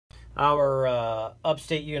our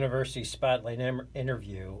Upstate University Spotlight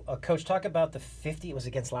interview. Coach, talk about the 50. It was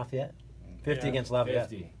against Lafayette. 50 against Lafayette.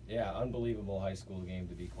 50. Yeah, unbelievable high school game,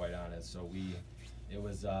 to be quite honest. So it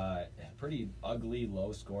was a pretty ugly,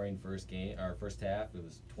 low-scoring first half. It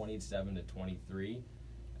was 27-23,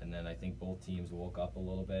 and then I think both teams woke up a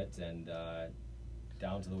little bit and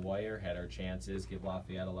down to the wire, had our chances. Give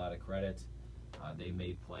Lafayette a lot of credit. They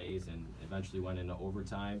made plays and eventually went into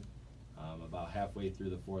overtime. About halfway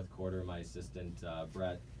through the fourth quarter, my assistant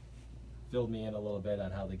Brett filled me in a little bit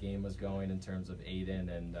on how the game was going in terms of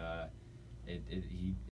Aiden, and he